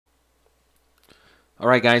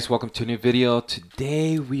Alright guys, welcome to a new video.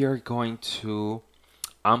 Today we are going to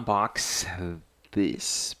unbox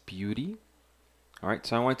this beauty. Alright,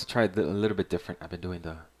 so I wanted to try it a little bit different. I've been doing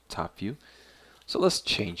the top view. So let's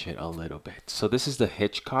change it a little bit. So this is the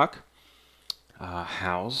Hitchcock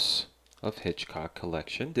House of Hitchcock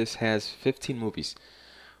collection. This has 15 movies,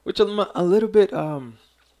 which I'm a little bit kind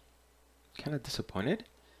of disappointed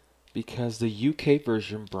because the UK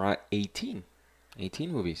version brought 18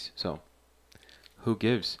 movies. So who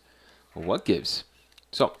gives? What gives?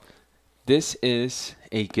 So this is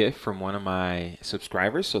a gift from one of my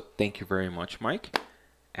subscribers. So thank you very much, Mike.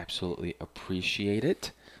 Absolutely appreciate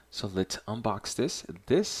it. So let's unbox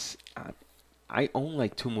this. I own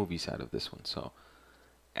like 2 movies out of this one. So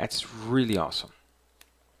that's really awesome.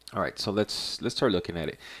 All right, so let's start looking at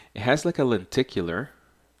it. It has like a lenticular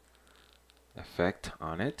effect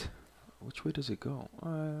on it. Which way does it go?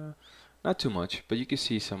 Not too much, but you can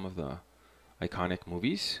see some of the iconic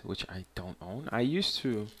movies, which I don't own. I used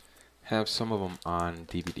to have some of them on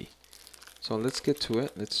DVD. So let's get to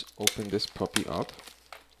it. Let's open this puppy up.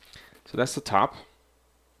 So that's the top.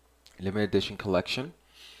 Limited edition collection.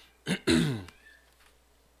 We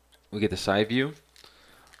get the side view,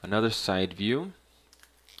 another side view,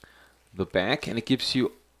 the back, and it gives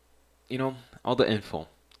you, all the info.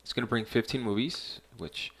 It's going to bring 15 movies,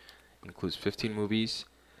 which includes 15 movies,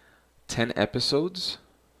 10 episodes.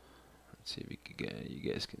 Let's see if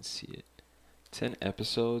you guys can see it. 10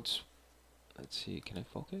 episodes. Let's see, can I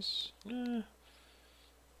focus?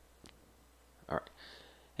 Alright.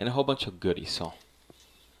 And a whole bunch of goodies. So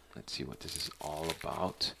let's see what this is all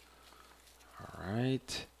about.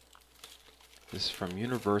 Alright. This is from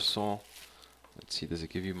Universal. Let's see, does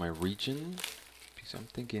it give you my region? Because I'm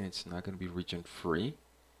thinking it's not going to be region free.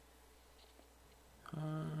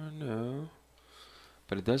 No.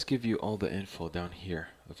 But it does give you all the info down here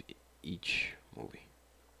of each movie.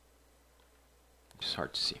 It's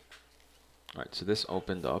hard to see. Alright, so this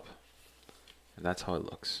opened up, and that's how it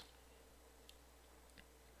looks.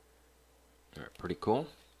 Alright, pretty cool.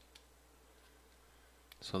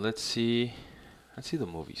 So let's see the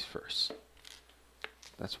movies first.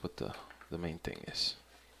 That's what the main thing is.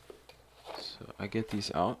 So I get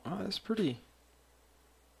these out. Oh, that's pretty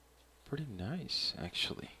nice,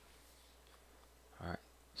 actually. Alright,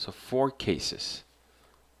 so 4 cases.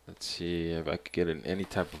 Let's see if I could get it in any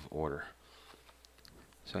type of order.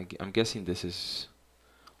 So I'm guessing this is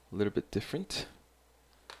a little bit different.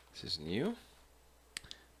 This is new.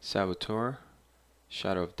 Saboteur,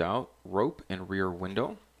 Shadow of Doubt, Rope, and Rear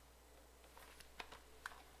Window.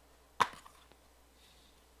 I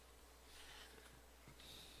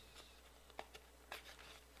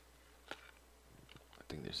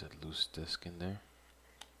think there's a loose disc in there.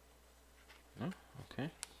 No? Okay.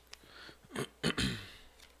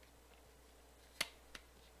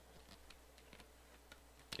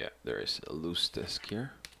 Yeah, there is a loose disc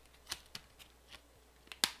here.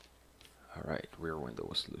 Alright, rear window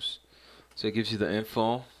was loose. So it gives you the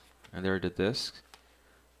info, and there are the discs.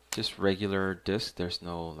 Just regular disc, there's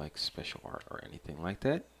no like special art or anything like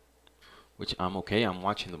that. Which I'm okay, I'm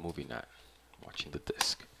watching the movie, not watching the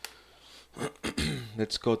disc.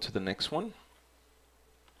 Let's go to the next one.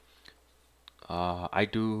 I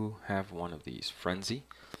do have one of these, Frenzy.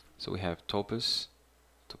 So we have Topaz,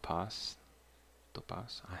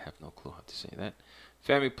 I have no clue how to say that.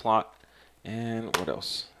 Family Plot, and what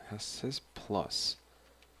else? It says plus.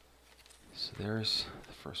 So there's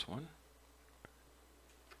the first one.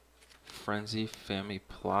 Frenzy, Family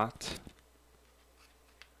Plot,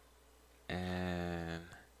 and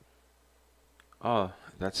oh,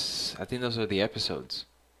 I think those are the episodes.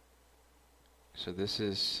 So this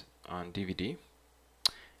is on DVD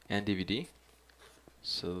and DVD.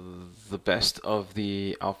 So the best of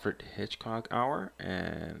the Alfred Hitchcock hour,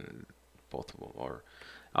 and both of them are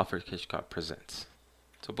Alfred Hitchcock Presents.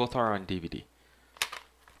 So both are on DVD.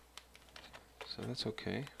 So that's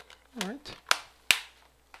okay. Alright.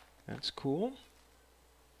 That's cool.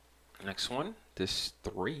 Next one. This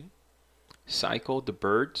 3. Psycho, The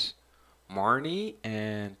Birds, Marnie,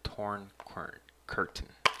 and Torn Curtain.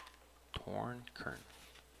 Torn Curtain.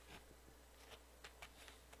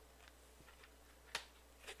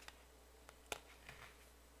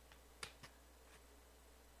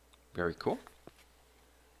 Very cool.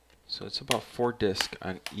 So it's about 4 discs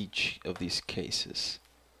on each of these cases.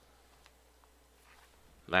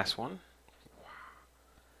 Last one.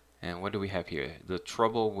 And what do we have here? The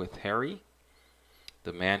Trouble with Harry,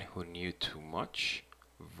 The Man Who Knew Too Much,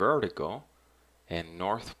 Vertigo, and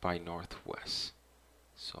North by Northwest.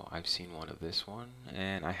 So I've seen one of this one,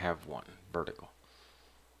 and I have one, Vertigo,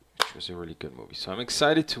 which was a really good movie. So I'm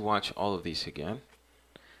excited to watch all of these again.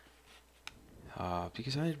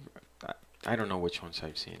 because I don't know which ones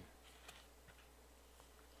I've seen.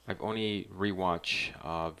 I've only rewatched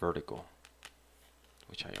Vertigo,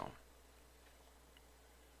 which I own.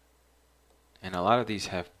 And a lot of these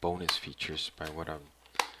have bonus features by what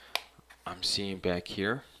I'm seeing back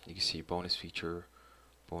here. You can see bonus feature,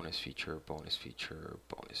 bonus feature, bonus feature,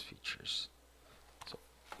 bonus features. So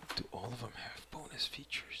do all of them have bonus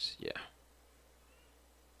features? Yeah.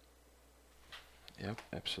 Yep,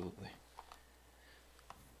 absolutely.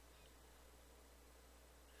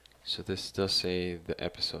 So this does say the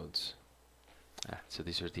episodes. So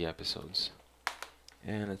these are the episodes.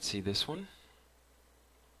 And let's see this one.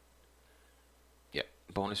 Yep,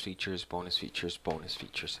 bonus features, bonus features, bonus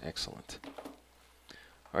features. Excellent.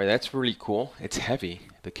 All right, that's really cool. It's heavy.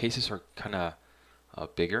 The cases are kind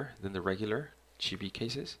of bigger than the regular chibi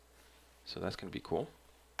cases. So that's going to be cool.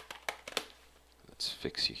 Let's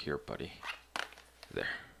fix you here, buddy. There.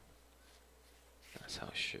 That's how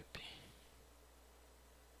it should be.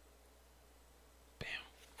 Bam.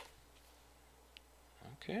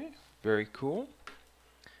 Okay, very cool.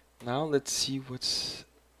 Now let's see what's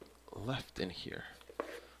left in here.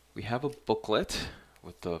 We have a booklet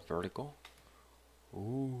with the vertical.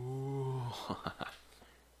 Ooh.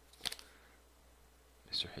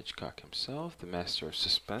 Mr. Hitchcock himself, the master of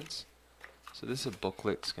suspense. So this is a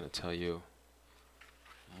booklet. It's going to tell you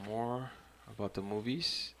more about the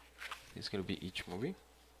movies. It's going to be each movie.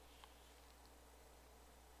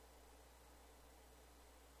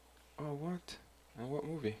 Oh, what? And what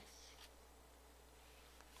movie?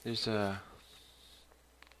 There's a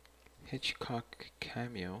Hitchcock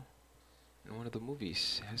cameo in one of the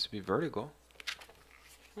movies. It has to be Vertigo.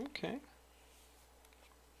 Okay.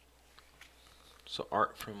 So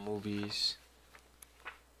art from movies.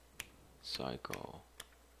 Psycho.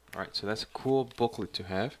 Alright, so that's a cool booklet to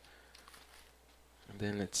have. And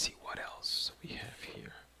then let's see what else we have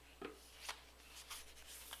here.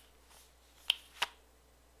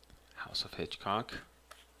 House of Hitchcock.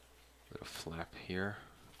 Little flap here.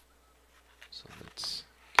 So let's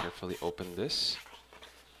carefully open this.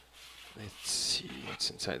 Let's see what's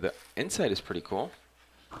inside. The inside is pretty cool.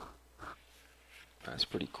 That's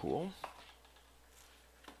pretty cool.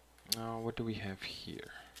 Now, what do we have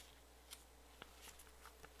here?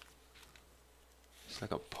 It's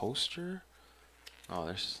like a poster. Oh,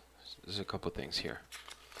 there's a couple things here.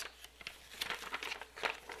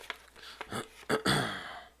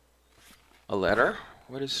 A letter.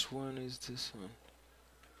 What is one? Is this one?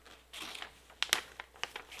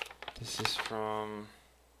 This is from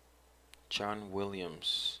John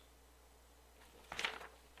Williams.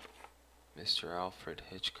 Mr. Alfred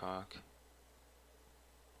Hitchcock.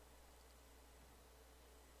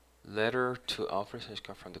 Letter to Alfred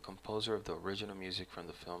Hitchcock from the composer of the original music from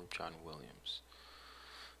the film, John Williams.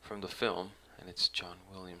 From the film, and it's John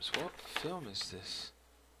Williams. What film is this?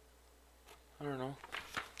 I don't know.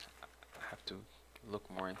 I have to look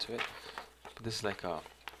more into it. But this is like a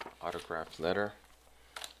autographed letter.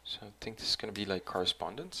 So I think this is going to be like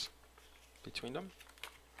correspondence between them.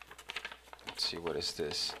 Let's see, what is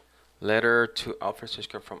this? Letter to Alfred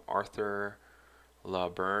Hitchcock from Arthur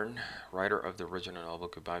LaBerne, writer of the original novel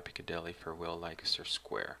Goodbye Piccadilly, Farewell Leicester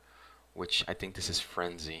Square, which I think this is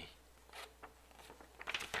Frenzy.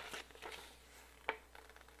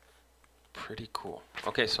 Pretty cool.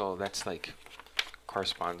 Okay, so that's like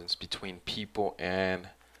correspondence between people and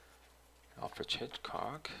Alfred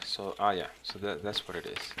Hitchcock. So, yeah, so that's what it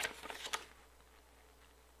is.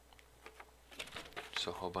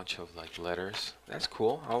 So a whole bunch of like letters. That's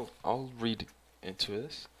cool. I'll read into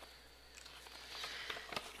this.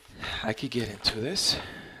 I could get into this.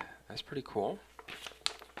 That's pretty cool.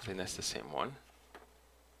 I think that's the same one.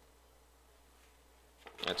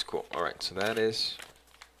 That's cool. Alright, so that is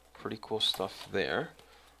pretty cool stuff there.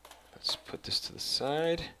 Let's put this to the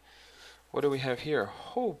side. What do we have here? A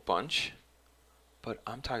whole bunch. But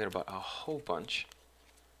I'm talking about a whole bunch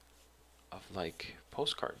of like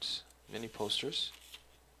postcards. Mini posters.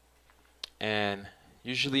 And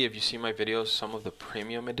usually if you see my videos, some of the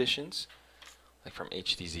premium editions, like from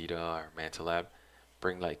HD Zeta or Manta Lab,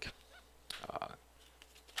 bring like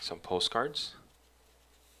some postcards.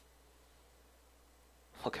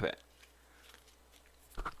 Look at that.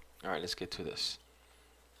 Alright, let's get to this.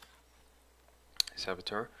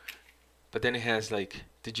 Saboteur. But then it has like,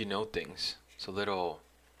 did you know things? So little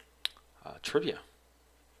trivia.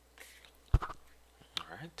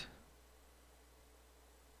 Alright.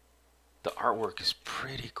 The artwork is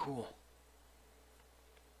pretty cool.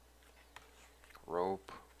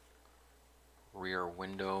 Rope, rear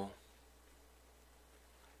window,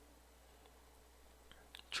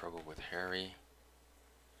 Trouble with Harry,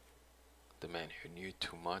 The Man Who Knew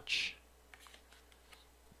Too Much.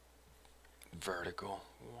 Vertigo.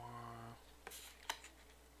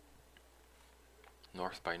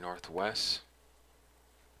 North by Northwest.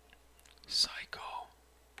 Psycho.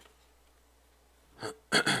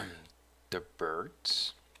 The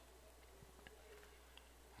Birds.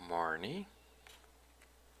 Marnie.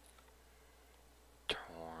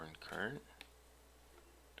 Torn Current.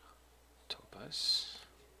 Topaz.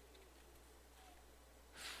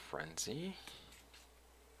 Frenzy.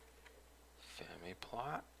 Family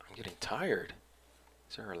Plot. I'm getting tired.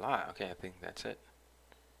 Is there a lot? Okay, I think that's it.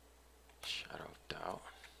 Shadow of Doubt.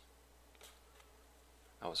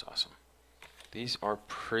 That was awesome. These are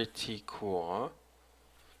pretty cool,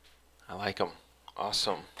 huh? I like them.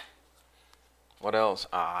 Awesome. What else?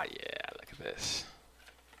 Ah, yeah, look at this.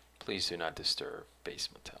 Please do not disturb Base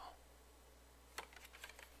Motel.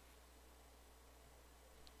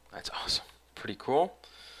 That's awesome. Pretty cool.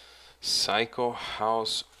 Psycho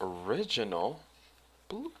House Original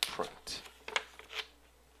Blueprint.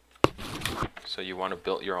 So you want to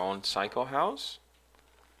build your own Psycho House?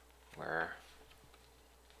 Where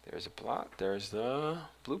there's a plot, there's the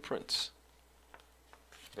blueprints.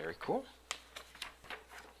 Very cool.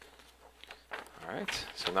 Alright,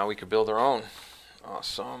 so now we can build our own.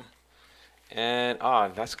 Awesome. And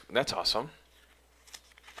that's awesome.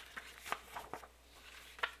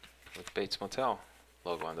 With Bates Motel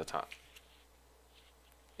logo on the top.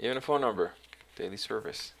 Even a phone number, daily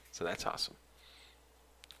service. So that's awesome.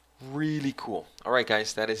 Really cool. Alright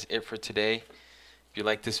guys, that is it for today. If you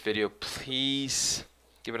like this video, please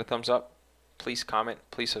give it a thumbs up. Please comment.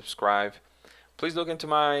 Please subscribe. Please look into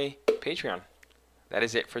my Patreon. That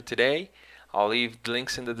is it for today. I'll leave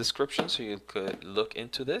links in the description so you could look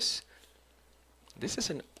into this. This is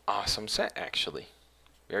an awesome set, actually.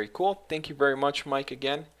 Very cool. Thank you very much, Mike,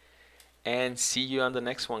 again. And see you on the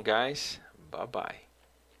next one, guys. Bye-bye.